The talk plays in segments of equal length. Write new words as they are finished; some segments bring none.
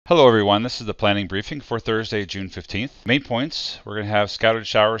Hello everyone, this is the planning briefing for Thursday, June 15th. Main points, we're going to have scattered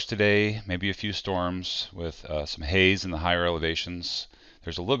showers today, maybe a few storms with some haze in the higher elevations.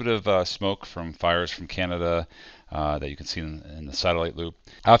 There's a little bit of smoke from fires from Canada that you can see in the satellite loop.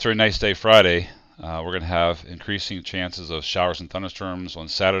 After a nice day Friday, we're going to have increasing chances of showers and thunderstorms on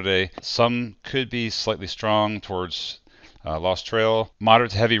Saturday. Some could be slightly strong towards Lost Trail.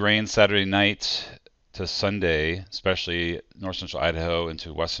 Moderate to heavy rain Saturday night to Sunday, especially north central Idaho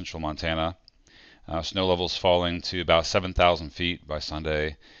into west central Montana. Snow levels falling to about 7,000 feet by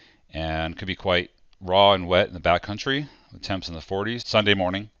Sunday, and could be quite raw and wet in the backcountry with temps in the 40s. Sunday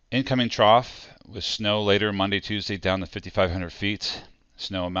morning, incoming trough with snow later Monday, Tuesday down to 5,500 feet.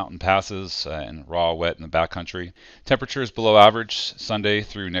 Snow in mountain passes and raw wet in the backcountry. Temperatures below average Sunday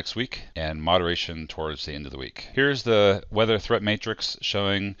through next week, and moderation towards the end of the week. Here's the weather threat matrix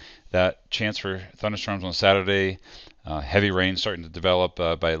showing that chance for thunderstorms on Saturday. Heavy rain starting to develop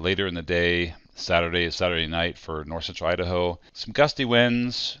by later in the day, Saturday night for north central Idaho. Some gusty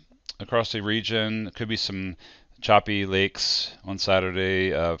winds across the region. Could be some choppy lakes on Saturday,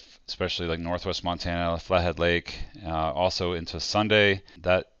 especially like northwest Montana, Flathead Lake. Also into Sunday,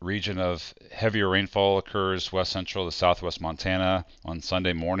 that region of heavier rainfall occurs west central to southwest Montana on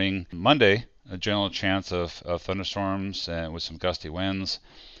Sunday morning. Monday, a general chance of thunderstorms and with some gusty winds.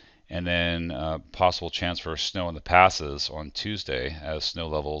 And then possible chance for snow in the passes on Tuesday, as snow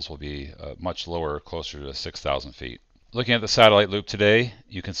levels will be much lower, closer to 6,000 feet. Looking at the satellite loop today,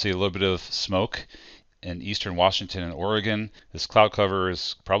 you can see a little bit of smoke in eastern Washington and Oregon. This cloud cover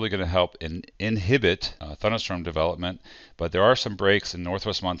is probably going to help inhibit thunderstorm development, but there are some breaks in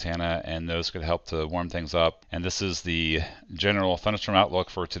northwest Montana, and those could help to warm things up. And this is the general thunderstorm outlook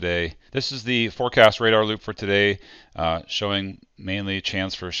for today. This is the forecast radar loop for today, showing mainly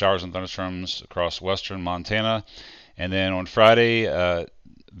chance for showers and thunderstorms across western Montana. And then on Friday,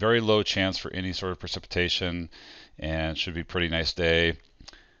 very low chance for any sort of precipitation, and should be a pretty nice day.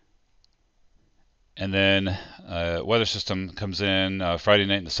 And then weather system comes in Friday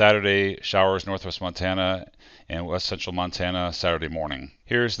night into Saturday, showers northwest Montana and west central Montana Saturday morning.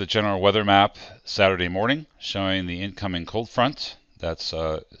 Here's the general weather map Saturday morning, showing the incoming cold front. That's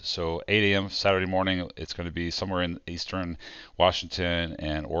so 8 a.m. Saturday morning, it's going to be somewhere in eastern Washington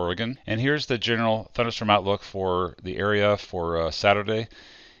and Oregon. And here's the general thunderstorm outlook for the area for Saturday.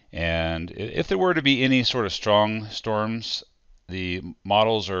 And if there were to be any sort of strong storms, the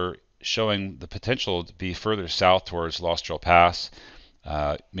models are showing the potential to be further south towards Lost Trail Pass,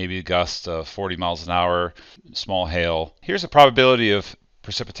 maybe gusts of 40 miles an hour, small hail. Here's a probability of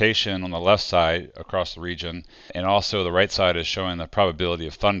precipitation on the left side across the region, and also the right side is showing the probability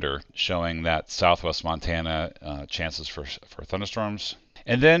of thunder, showing that southwest Montana chances for thunderstorms.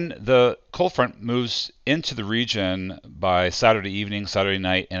 And then the cold front moves into the region by Saturday evening, Saturday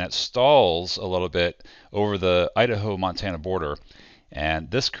night, and it stalls a little bit over the Idaho-Montana border.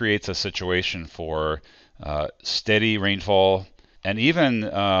 And this creates a situation for steady rainfall, and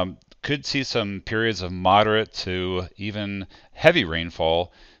even could see some periods of moderate to even heavy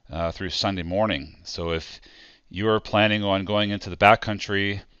rainfall through Sunday morning. So if you are planning on going into the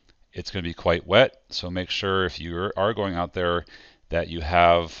backcountry, it's going to be quite wet. So make sure if you are going out there that you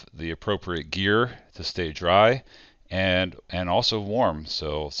have the appropriate gear to stay dry and also warm.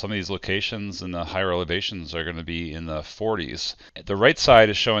 So some of these locations in the higher elevations are going to be in the 40s. The right side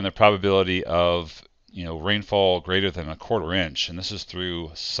is showing the probability of rainfall greater than a quarter inch, and this is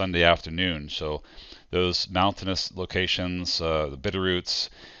through Sunday afternoon. So those mountainous locations, the Bitterroots,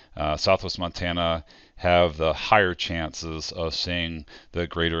 southwest Montana, have the higher chances of seeing the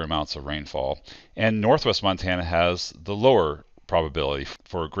greater amounts of rainfall, and northwest Montana has the lower probability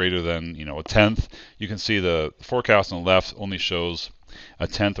for greater than a tenth. You can see the forecast on the left only shows a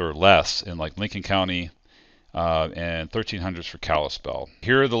tenth or less in like Lincoln County, and 1300s for Kalispell.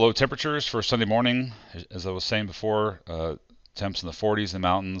 Here are the low temperatures for Sunday morning. As I was saying before, temps in the 40s in the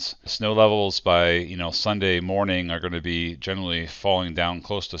mountains. Snow levels by Sunday morning are going to be generally falling down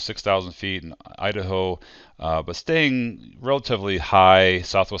close to 6,000 feet in Idaho, but staying relatively high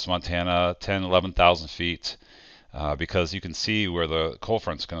southwest Montana, 10, 11,000 feet. Because you can see where the cold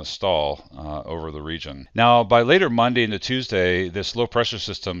front's going to stall over the region. Now, by later Monday into Tuesday, this low pressure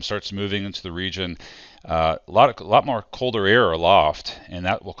system starts moving into the region. A lot more colder air aloft, and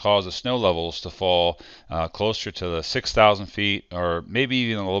that will cause the snow levels to fall closer to the 6,000 feet, or maybe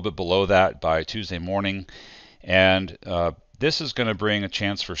even a little bit below that by Tuesday morning. And this is going to bring a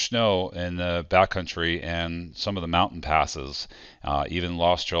chance for snow in the backcountry and some of the mountain passes, even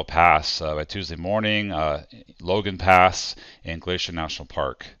Lost Trail Pass by Tuesday morning, Logan Pass, and Glacier National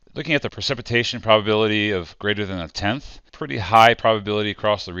Park. Looking at the precipitation probability of greater than a tenth, pretty high probability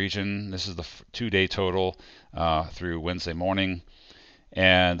across the region. This is the 2-day total through Wednesday morning.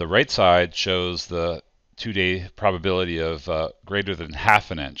 And the right side shows the 2-day probability of greater than half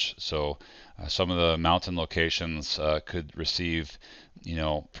an inch. So some of the mountain locations could receive,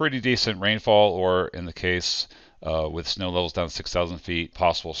 pretty decent rainfall, or in the case with snow levels down to 6,000 feet,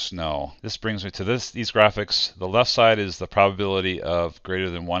 possible snow. This brings me to these graphics. The left side is the probability of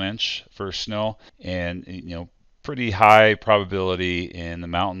greater than 1 inch for snow, and pretty high probability in the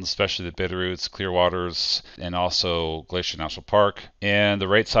mountains, especially the Bitterroots, Clearwaters, and also Glacier National Park. And the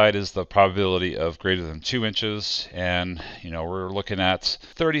right side is the probability of greater than 2 inches. And, we're looking at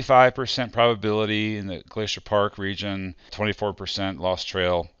 35% probability in the Glacier Park region, 24% Lost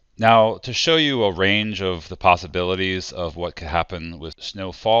Trail. Now, to show you a range of the possibilities of what could happen with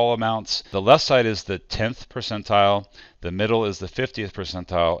snowfall amounts, the left side is the 10th percentile, the middle is the 50th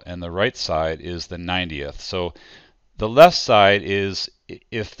percentile, and the right side is the 90th. So the left side is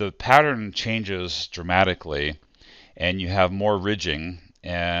if the pattern changes dramatically and you have more ridging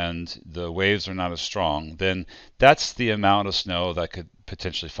and the waves are not as strong, then that's the amount of snow that could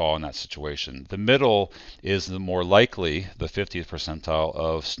potentially fall in that situation. The middle is the more likely, the 50th percentile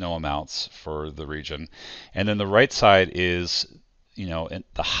of snow amounts for the region. And then the right side is, the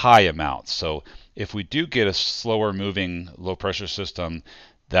high amounts. So if we do get a slower moving low pressure system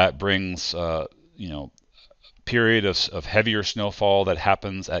that brings, period of heavier snowfall that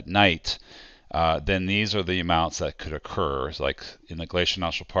happens at night, then these are the amounts that could occur. Like in the Glacier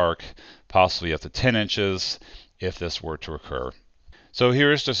National Park, possibly up to 10 inches if this were to occur. So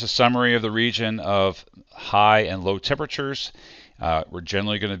here's just a summary of the region of high and low temperatures. We're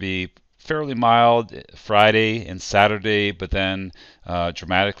generally going to be fairly mild Friday and Saturday, but then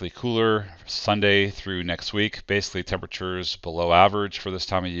dramatically cooler Sunday through next week. Basically temperatures below average for this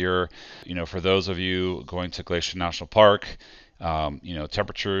time of year. For those of you going to Glacier National Park,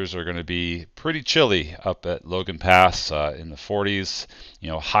 temperatures are going to be pretty chilly up at Logan Pass in the 40s.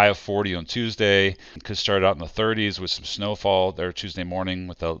 High of 40 on Tuesday. Could start out in the 30s with some snowfall there Tuesday morning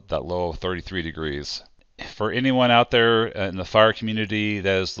with that low of 33 degrees. For anyone out there in the fire community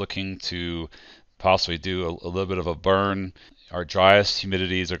that is looking to possibly do a little bit of a burn, our driest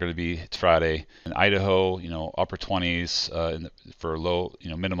humidities are going to be Friday. In Idaho, upper 20s for low,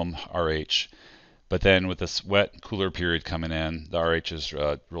 minimum RH. But then with this wet, cooler period coming in, the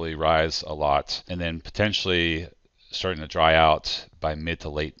RHs really rise a lot, and then potentially starting to dry out by mid to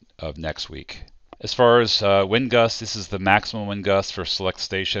late of next week. As far as wind gusts, this is the maximum wind gust for select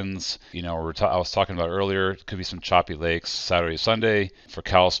stations. I was talking about earlier, it could be some choppy lakes Saturday, Sunday. For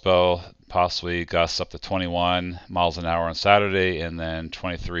Kalispell, possibly gusts up to 21 miles an hour on Saturday and then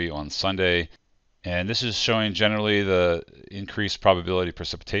 23 on Sunday. And this is showing generally the increased probability of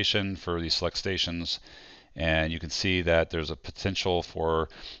precipitation for these select stations. And you can see that there's a potential for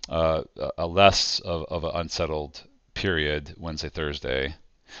a less of an unsettled period Wednesday, Thursday.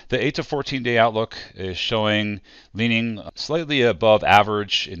 The 8 to 14 day outlook is showing leaning slightly above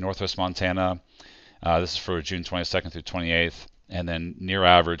average in northwest Montana. This is for June 22nd through 28th, and then near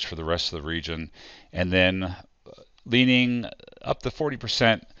average for the rest of the region. And then leaning up to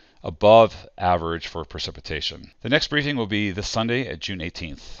 40% above average for precipitation. The next briefing will be this Sunday at June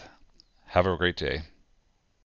 18th. Have a great day.